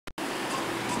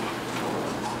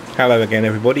Hello again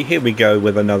everybody, here we go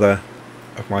with another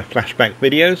of my flashback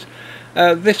videos.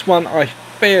 This one I'm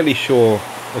fairly sure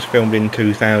was filmed in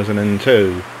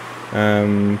 2002.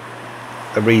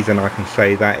 The reason I can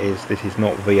say that is this is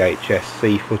not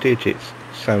VHS-C footage, it's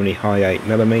Sony high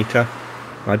 8mm.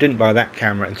 I didn't buy that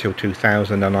camera until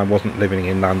 2000 and I wasn't living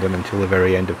in London until the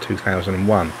very end of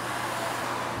 2001.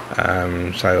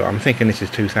 So I'm thinking this is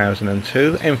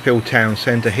 2002. Enfield Town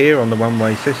Centre here on the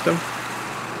one-way system.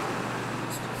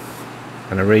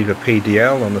 An Arriva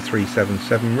PDL on the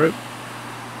 377 route.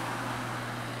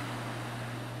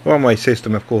 The one-way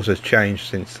system of course has changed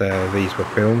since these were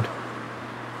filmed.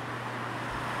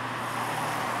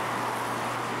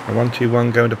 A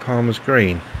 121 going to Palmer's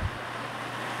Green.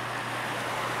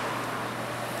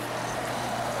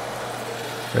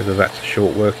 Whether that's a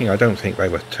short working, I don't think they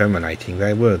were terminating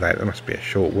there, were they? There must be a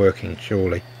short working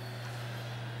surely.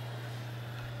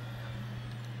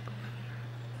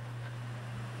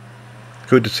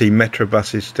 Good to see metro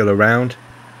buses still around.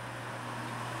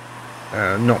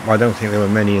 I don't think there were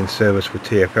many in service with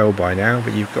TfL by now,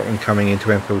 but you've got them coming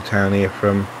into Enfield Town here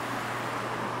from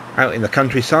out in the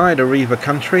countryside, Arriva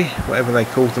country, whatever they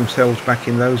called themselves back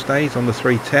in those days, on the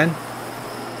 310.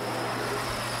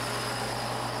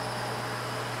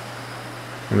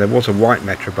 And there was a white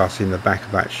metro bus in the back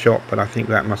of that shop, but I think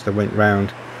that must have went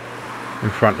round in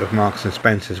front of Marks and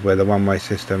Spencer's where the one-way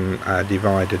system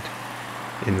divided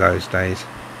in those days.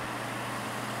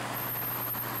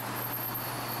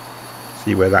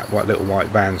 See where that little white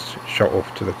van's shot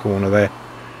off to the corner there.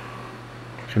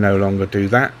 Can no longer do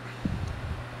that.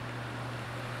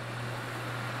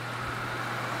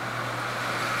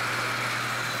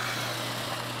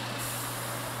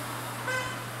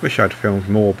 Wish I'd filmed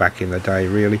more back in the day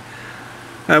really.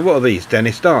 What are these?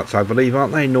 Dennis darts I believe,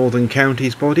 aren't they? Northern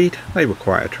Counties bodied. They were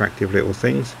quite attractive little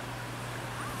things.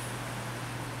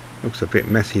 Looks a bit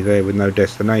messy there with no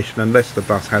destination, unless the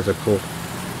bus has of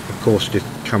course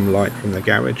just come light from the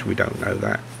garage. We don't know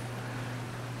that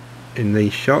in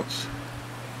these shots.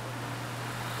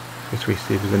 Let's see if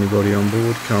there's anybody on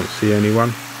board. Can't see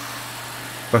anyone.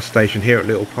 Bus station here at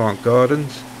Little Park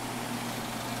Gardens.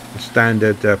 A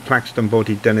standard Plaxton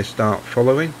bodied Dennis Dart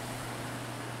following.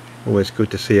 Always good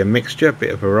to see a mixture,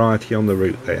 bit of variety on the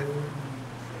route there.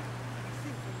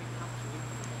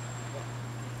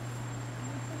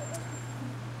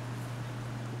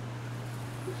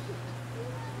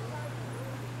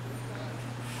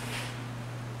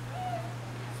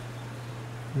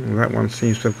 Well, that one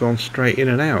seems to have gone straight in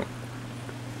and out.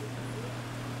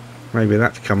 Maybe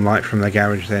that's come light from the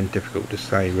garage then, difficult to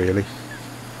say really.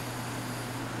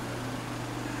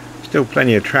 Still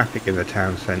plenty of traffic in the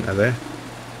town centre there.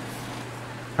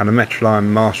 And a Metroline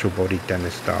Marshall bodied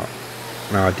Dennis Dart.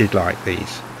 Now I did like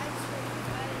these.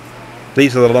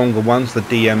 These are the longer ones, the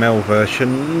DML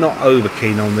version. Not over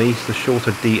keen on these. The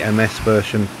shorter DMS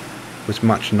version was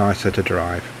much nicer to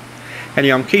drive.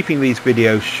 Anyway, I'm keeping these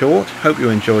videos short. Hope you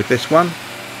enjoyed this one.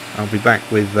 I'll be back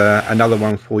with another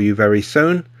one for you very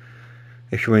soon.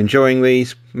 If you're enjoying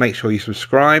these, make sure you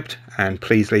subscribed and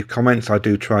please leave comments. I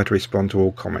do try to respond to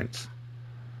all comments.